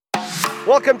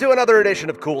Welcome to another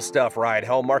edition of Cool Stuff Ride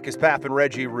Home. Marcus Papp and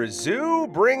Reggie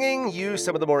Rizou bringing you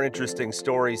some of the more interesting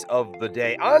stories of the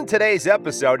day. On today's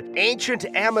episode, ancient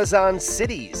Amazon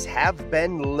cities have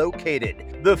been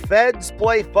located. The feds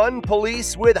play fun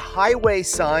police with highway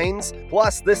signs.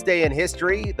 Plus, this day in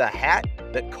history, the hat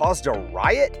that caused a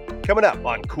riot. Coming up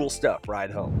on Cool Stuff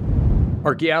Ride Home.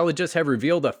 Archaeologists have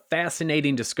revealed a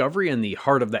fascinating discovery in the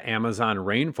heart of the Amazon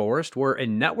rainforest, where a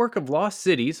network of lost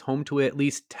cities, home to at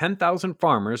least 10,000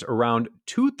 farmers around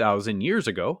 2,000 years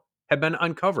ago, have been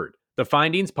uncovered. The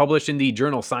findings, published in the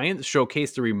journal Science,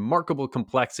 showcase the remarkable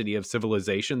complexity of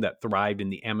civilization that thrived in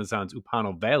the Amazon's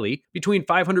Upano Valley between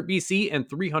 500 BC and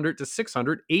 300 to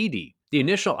 600 AD. The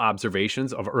initial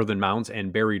observations of earthen mounds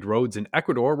and buried roads in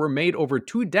Ecuador were made over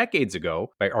 2 decades ago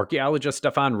by archaeologist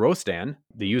Stefan Rostan.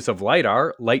 The use of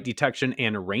LiDAR, light detection,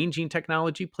 and ranging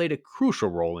technology played a crucial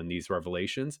role in these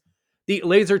revelations. The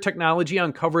laser technology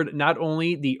uncovered not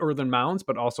only the earthen mounds,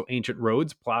 but also ancient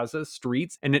roads, plazas,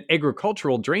 streets, and an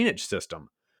agricultural drainage system.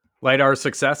 LiDAR's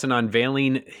success in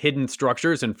unveiling hidden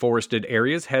structures in forested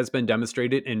areas has been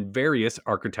demonstrated in various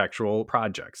architectural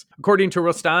projects. According to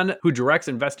Rostan, who directs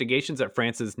investigations at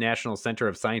France's National Center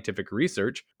of Scientific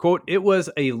Research, quote, "It was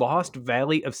a lost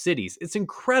valley of cities. It's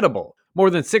incredible.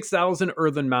 More than 6,000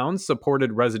 earthen mounds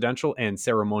supported residential and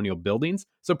ceremonial buildings,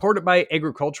 supported by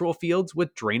agricultural fields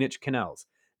with drainage canals.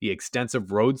 The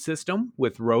extensive road system,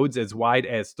 with roads as wide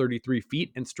as 33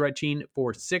 feet and stretching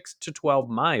for 6 to 12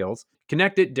 miles,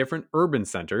 connected different urban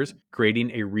centers,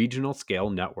 creating a regional scale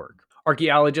network."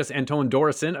 Archaeologist Anton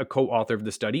Dorison, a co-author of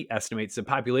the study, estimates the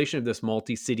population of this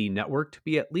multi-city network to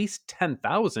be at least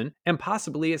 10,000 and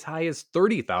possibly as high as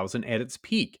 30,000 at its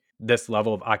peak. This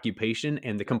level of occupation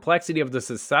and the complexity of the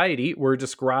society were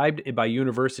described by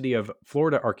University of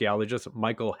Florida archaeologist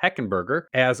Michael Heckenberger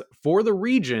as, for the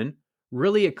region,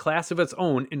 really a class of its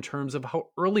own in terms of how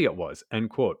early it was, end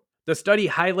quote. The study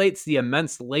highlights the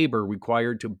immense labor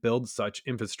required to build such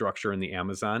infrastructure in the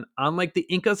Amazon. Unlike the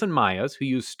Incas and Mayas, who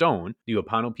used stone, the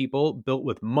Upano people built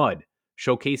with mud,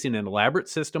 showcasing an elaborate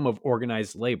system of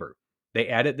organized labor. They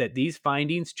added that these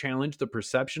findings challenge the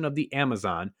perception of the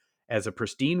Amazon as a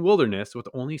pristine wilderness with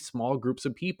only small groups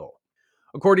of people.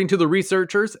 According to the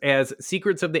researchers, as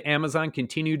secrets of the Amazon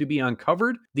continue to be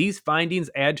uncovered, these findings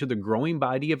add to the growing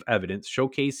body of evidence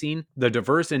showcasing the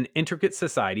diverse and intricate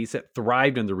societies that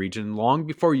thrived in the region long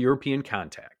before European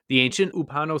contact. The ancient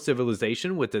Upano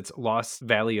civilization, with its lost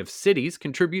valley of cities,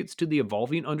 contributes to the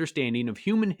evolving understanding of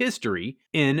human history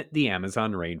in the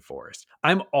Amazon rainforest.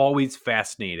 I'm always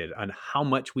fascinated on how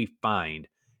much we find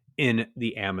in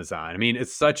the Amazon. I mean,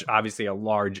 it's such obviously a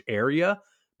large area,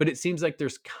 but it seems like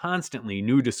there's constantly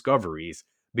new discoveries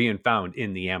being found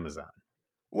in the Amazon.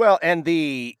 Well, and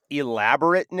the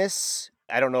elaborateness,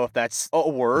 I don't know if that's a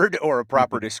word or a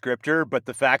proper descriptor, but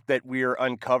the fact that we're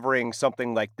uncovering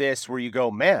something like this where you go,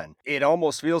 man, it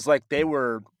almost feels like they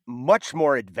were much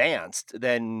more advanced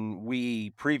than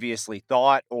we previously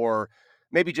thought, or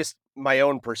maybe just my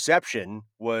own perception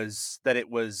was that it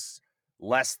was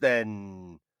less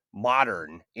than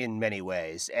modern in many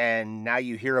ways. And now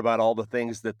you hear about all the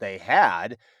things that they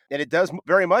had, and it does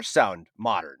very much sound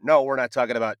modern. No, we're not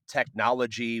talking about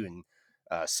technology and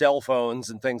cell phones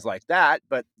and things like that,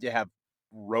 but you have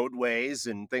roadways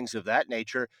and things of that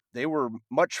nature. They were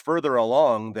much further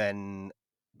along than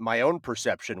my own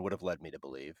perception would have led me to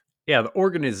believe. Yeah, the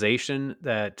organization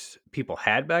that people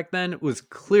had back then was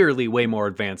clearly way more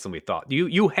advanced than we thought.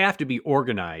 You have to be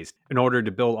organized in order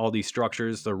to build all these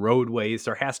structures, the roadways.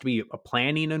 There has to be a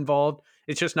planning involved.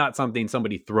 It's just not something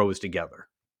somebody throws together.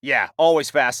 Yeah, always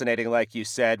fascinating, like you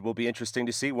said. Will be interesting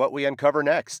to see what we uncover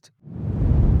next.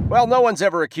 Well, no one's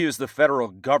ever accused the federal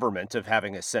government of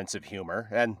having a sense of humor,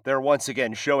 and they're once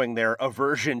again showing their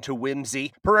aversion to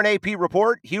whimsy. Per an AP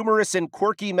report, humorous and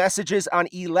quirky messages on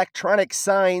electronic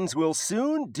signs will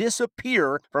soon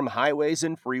disappear from highways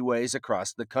and freeways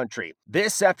across the country.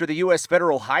 This after the U.S.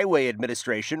 Federal Highway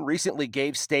Administration recently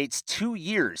gave states 2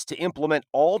 years to implement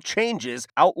all changes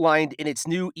outlined in its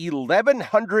new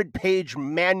 1,100-page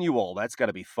manual. That's got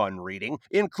to be fun reading,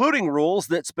 including rules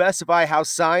that specify how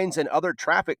signs and other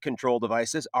traffic control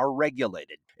devices are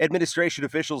regulated. Administration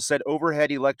officials said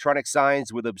overhead electronic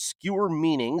signs with obscure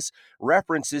meanings,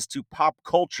 references to pop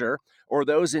culture, or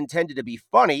those intended to be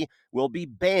funny will be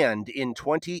banned in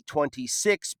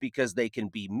 2026 because they can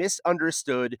be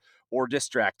misunderstood or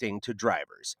distracting to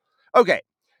drivers. Okay,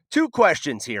 2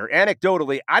 questions here.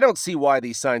 Anecdotally, I don't see why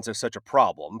these signs are such a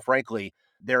problem. Frankly,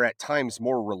 they're at times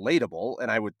more relatable,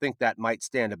 and I would think that might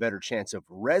stand a better chance of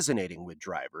resonating with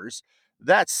drivers.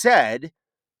 That said,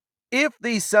 if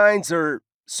these signs are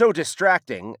so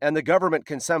distracting and the government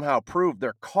can somehow prove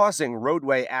they're causing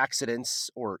roadway accidents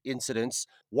or incidents,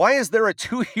 why is there a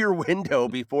 2-year window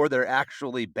before they're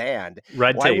actually banned?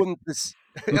 Red Why tape. wouldn't this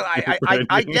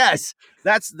I guess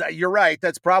you're right,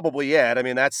 that's probably it. I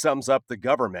mean, that sums up the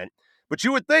government. But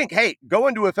you would think, hey, go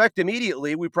into effect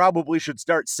immediately. We probably should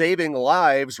start saving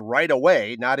lives right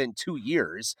away, not in 2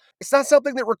 years. It's not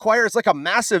something that requires like a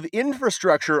massive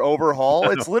infrastructure overhaul.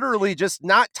 It's literally just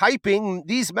not typing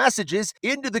these messages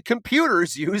into the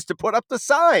computers used to put up the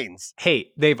signs.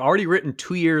 Hey, they've already written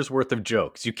 2 years worth of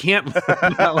jokes. You can't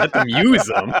not let them use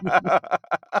them.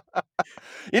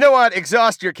 You know what?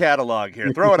 Exhaust your catalog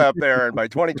here. Throw it up there, and by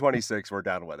 2026, we're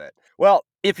done with it. Well,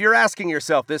 if you're asking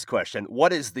yourself this question,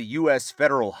 what is the U.S.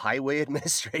 Federal Highway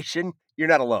Administration? You're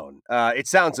not alone. It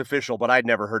sounds official, but I'd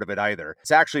never heard of it either.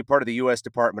 It's actually part of the U.S.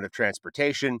 Department of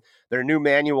Transportation. Their new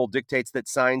manual dictates that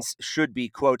signs should be,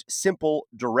 quote, simple,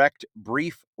 direct,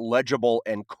 brief, legible,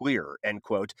 and clear, end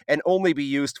quote, and only be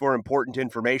used for important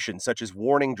information such as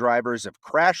warning drivers of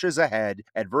crashes ahead,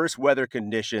 adverse weather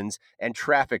conditions, and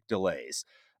traffic delays.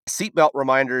 Seatbelt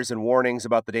reminders and warnings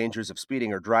about the dangers of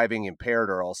speeding or driving impaired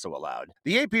are also allowed.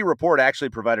 The AP report actually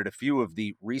provided a few of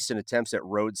the recent attempts at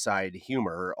roadside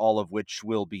humor, all of which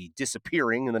will be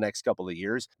disappearing in the next couple of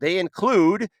years. They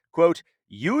include, quote,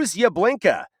 use ya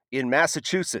blinka in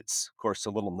Massachusetts. Of course,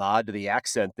 a little nod to the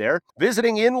accent there.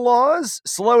 Visiting in-laws,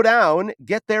 slow down,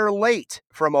 get there late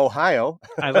from Ohio.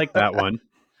 I like that one.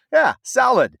 Yeah,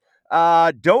 solid.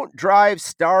 Don't drive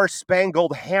Star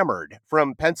Spangled Hammered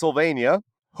from Pennsylvania.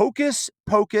 Hocus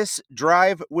Pocus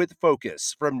Drive with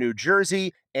Focus from New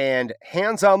Jersey, and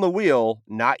Hands on the Wheel,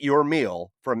 Not Your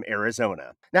Meal from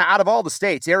Arizona. Now, out of all the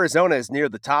states, Arizona is near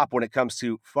the top when it comes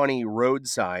to funny road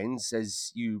signs,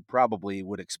 as you probably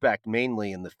would expect,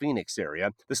 mainly in the Phoenix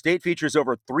area. The state features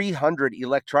over 300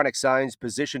 electronic signs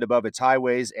positioned above its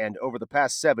highways, and over the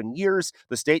past 7 years,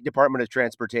 the State Department of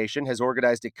Transportation has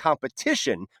organized a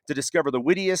competition to discover the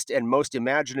wittiest and most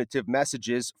imaginative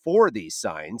messages for these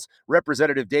signs.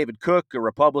 Representative David Cook, a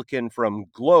Republican from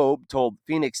Globe, told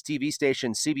Phoenix TV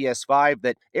station CBS 5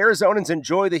 that Arizonans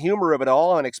enjoy the humor of it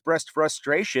all and expressed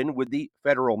frustration with the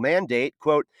federal mandate.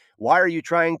 Quote, why are you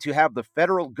trying to have the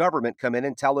federal government come in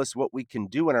and tell us what we can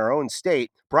do in our own state?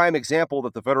 Prime example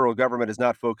that the federal government is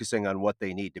not focusing on what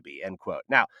they need to be, end quote.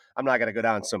 Now, I'm not going to go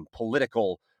down some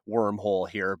political wormhole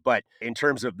here, but in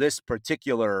terms of this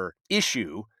particular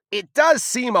issue, it does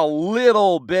seem a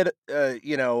little bit,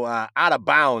 out of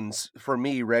bounds for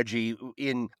me, Reggie.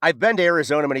 I've been to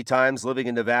Arizona many times, living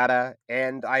in Nevada,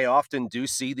 and I often do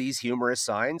see these humorous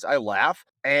signs. I laugh,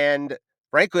 and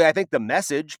frankly, I think the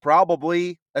message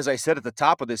probably, as I said at the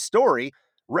top of this story,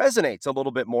 resonates a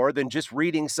little bit more than just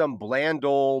reading some bland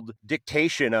old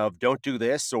dictation of "Don't do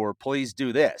this" or "Please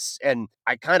do this." And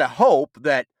I kind of hope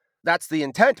that that's the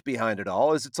intent behind it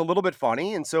all, is it's a little bit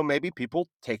funny, and so maybe people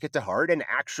take it to heart and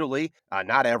actually,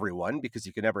 not everyone, because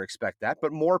you can never expect that,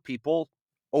 but more people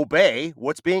obey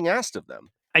what's being asked of them.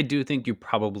 I do think you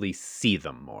probably see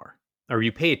them more. Or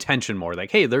you pay attention more. Like,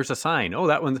 hey, there's a sign. Oh,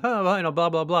 that one's blah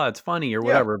blah blah. It's funny or Yeah,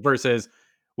 whatever. Versus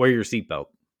wear your seatbelt.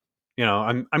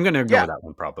 I'm gonna go yeah, with that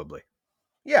one probably.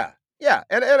 yeah, yeah,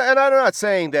 and I'm not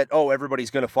saying that, oh,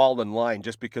 everybody's gonna fall in line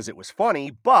just because it was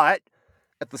funny, but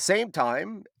at the same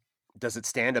time, does it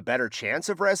stand a better chance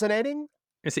of resonating?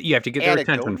 You have to get their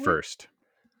attention Anecdotally? first.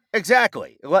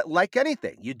 Exactly. Like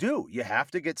anything, you do. You have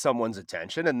to get someone's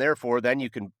attention, and therefore, then you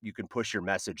can push your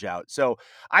message out. So,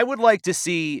 I would like to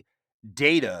see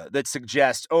data that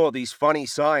suggests, oh, these funny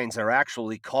signs are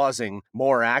actually causing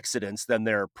more accidents than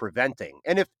they're preventing.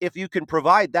 And if you can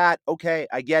provide that, okay,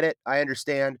 I get it. I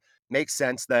understand. Makes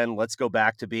sense. Then let's go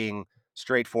back to being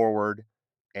straightforward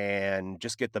and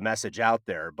just get the message out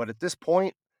there. But at this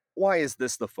point, why is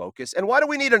this the focus? And why do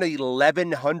we need an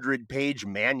 1,100-page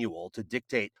manual to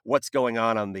dictate what's going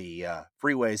on the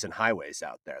freeways and highways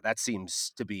out there? That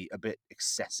seems to be a bit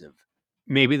excessive.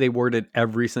 Maybe they worded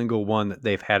every single one that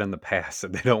they've had in the past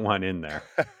that they don't want in there.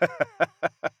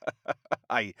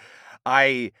 I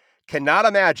I cannot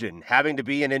imagine having to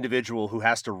be an individual who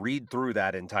has to read through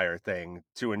that entire thing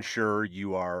to ensure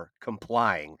you are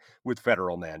complying with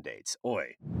federal mandates.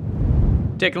 Oi.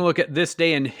 Taking a look at this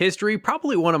day in history,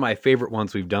 probably one of my favorite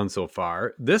ones we've done so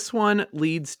far. This one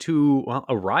leads to, well,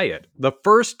 a riot. The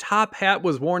first top hat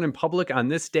was worn in public on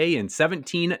this day in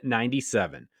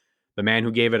 1797. The man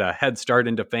who gave it a head start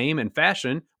into fame and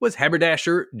fashion was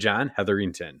haberdasher John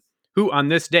Hetherington, who on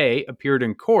this day appeared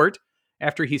in court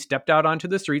after he stepped out onto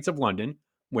the streets of London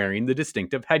wearing the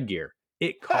distinctive headgear.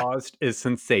 It caused a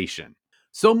sensation.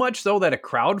 So much so that a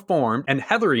crowd formed, and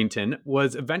Hetherington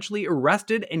was eventually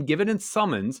arrested and given a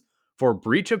summons for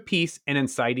breach of peace and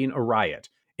inciting a riot.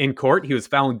 In court, he was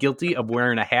found guilty of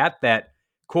wearing a hat that,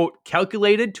 quote,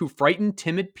 calculated to frighten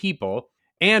timid people,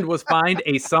 and was fined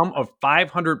a sum of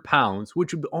 500 pounds,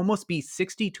 which would almost be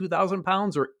 62,000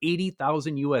 pounds or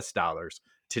 80,000 US dollars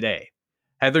today.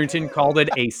 Hetherington called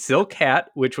it a silk hat,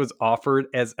 which was offered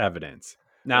as evidence.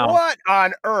 Now, what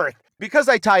on earth? Because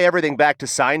I tie everything back to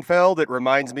Seinfeld, it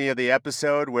reminds me of the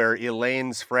episode where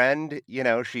Elaine's friend,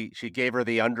 she gave her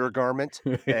the undergarment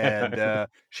and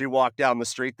she walked down the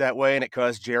street that way and it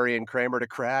caused Jerry and Kramer to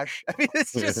crash. I mean,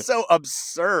 it's just so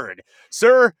absurd.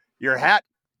 Sir, your hat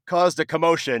caused a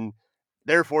commotion,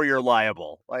 therefore you're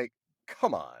liable. Like,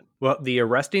 come on. Well, the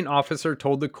arresting officer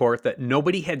told the court that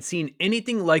nobody had seen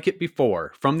anything like it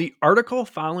before. From the article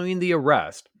following the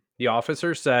arrest, the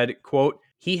officer said, quote,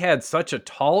 he had such a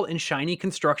tall and shiny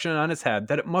construction on his head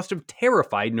that it must have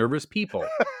terrified nervous people.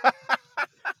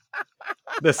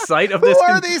 The sight of this... Who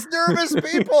are these nervous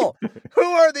people? Who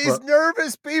are these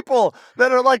nervous people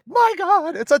that are like, my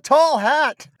God, it's a tall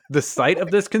hat? The sight of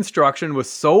this construction was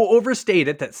so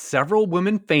overstated that several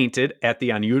women fainted at the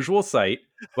unusual sight,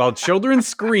 while children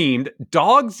screamed,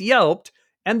 dogs yelped,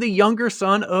 and the younger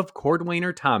son of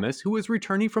Cordwainer Thomas, who was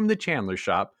returning from the chandler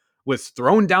shop, was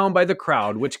thrown down by the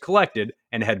crowd, which collected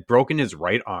and had broken his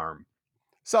right arm.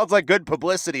 Sounds like good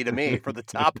publicity to me for the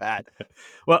top hat.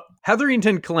 Well,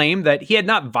 Hetherington claimed that he had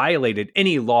not violated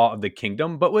any law of the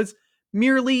kingdom, but was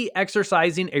merely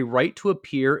exercising a right to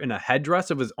appear in a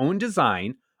headdress of his own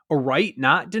design, a right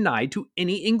not denied to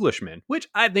any Englishman, which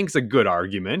I think is a good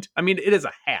argument. I mean, it is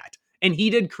a hat, and he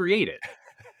did create it.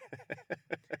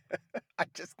 I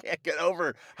just can't get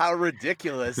over how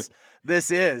ridiculous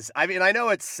this is. I mean, I know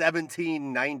it's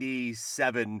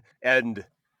 1797 and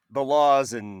the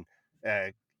laws and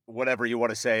whatever you want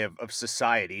to say of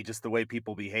society, just the way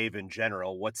people behave in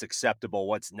general, what's acceptable,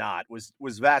 what's not,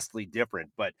 was vastly different.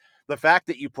 But the fact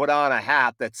that you put on a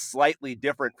hat that's slightly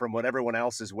different from what everyone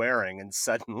else is wearing and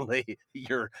suddenly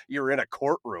you're in a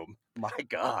courtroom, my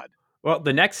God. Well,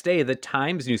 the next day, the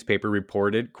Times newspaper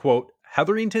reported, quote,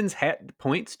 Hetherington's hat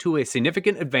points to a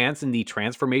significant advance in the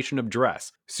transformation of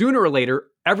dress. Sooner or later,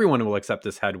 everyone will accept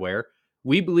this headwear.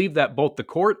 We believe that both the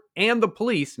court and the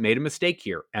police made a mistake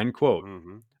here, end quote.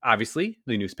 Mm-hmm. Obviously,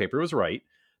 the newspaper was right.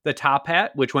 The top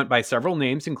hat, which went by several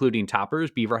names, including toppers,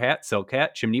 beaver hat, silk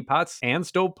hat, chimney pots, and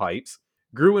stovepipes,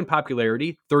 grew in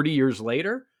popularity. 30 years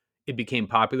later, it became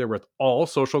popular with all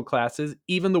social classes,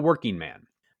 even the working man.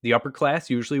 The upper class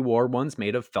usually wore ones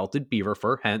made of felted beaver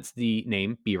fur, hence the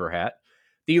name beaver hat.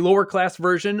 The lower class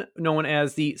version, known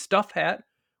as the stuff hat,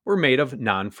 were made of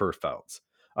non-fur felts.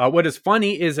 What is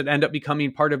funny is it ended up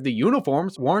becoming part of the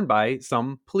uniforms worn by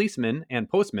some policemen and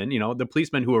postmen. The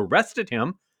policemen who arrested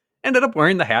him ended up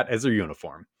wearing the hat as their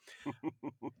uniform.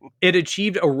 It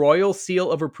achieved a royal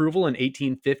seal of approval in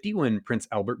 1850 when Prince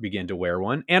Albert began to wear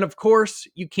one. And of course,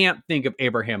 you can't think of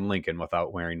Abraham Lincoln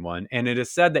without wearing one. And it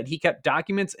is said that he kept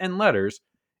documents and letters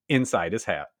inside his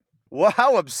hat. Well,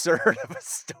 how absurd of a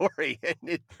story.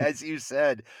 And as you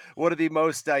said, one of the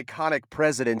most iconic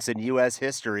presidents in U.S.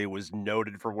 history was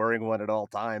noted for wearing one at all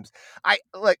times. I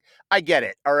get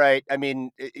it. All right. I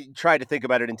mean, try to think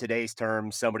about it in today's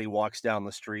terms. Somebody walks down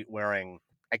the street wearing,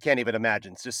 I can't even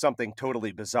imagine. It's just something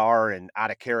totally bizarre and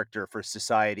out of character for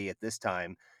society at this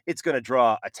time. It's going to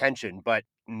draw attention, but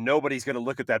nobody's going to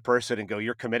look at that person and go,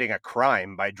 you're committing a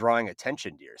crime by drawing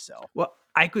attention to yourself. Well,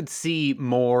 I could see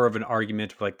more of an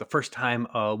argument for like the first time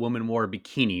a woman wore a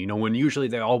bikini, when usually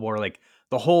they all wore like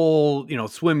the whole,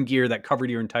 swim gear that covered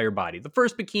your entire body. The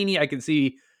first bikini I could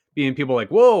see being people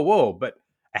like, whoa, but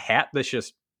a hat that's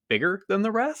just bigger than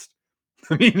the rest?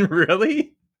 I mean,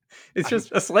 really? It's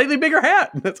just a slightly bigger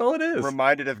hat. That's all it is.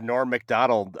 Reminded of Norm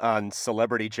Macdonald on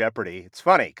Celebrity Jeopardy. It's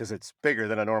funny because it's bigger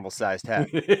than a normal sized hat.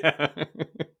 Yeah.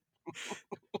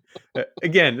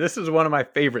 Again, this is one of my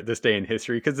favorite this day in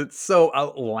history because it's so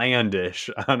outlandish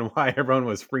on why everyone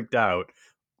was freaked out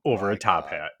over a top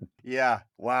hat. Yeah.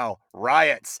 Wow.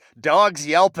 Riots. Dogs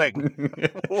yelping.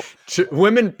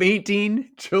 Women fainting.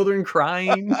 Children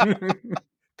crying.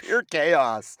 Pure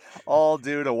chaos. All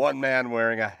due to one man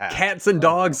wearing a hat. Cats and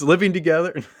dogs living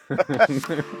together.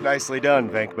 Nicely done,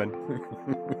 Venkman.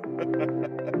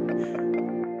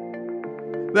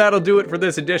 That'll do it for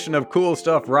this edition of Cool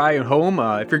Stuff Ride Home.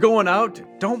 If you're going out,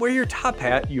 don't wear your top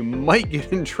hat. You might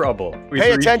get in trouble.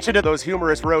 Pay attention to those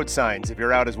humorous road signs if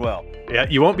you're out as well. Yeah,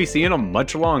 you won't be seeing them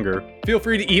much longer. Feel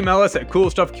free to email us at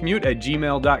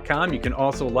coolstuffcommute@gmail.com. You can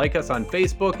also like us on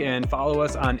Facebook and follow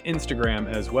us on Instagram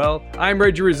as well. I'm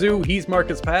Reggie Rizou. He's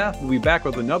Marcus Path. We'll be back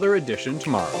with another edition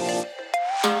tomorrow.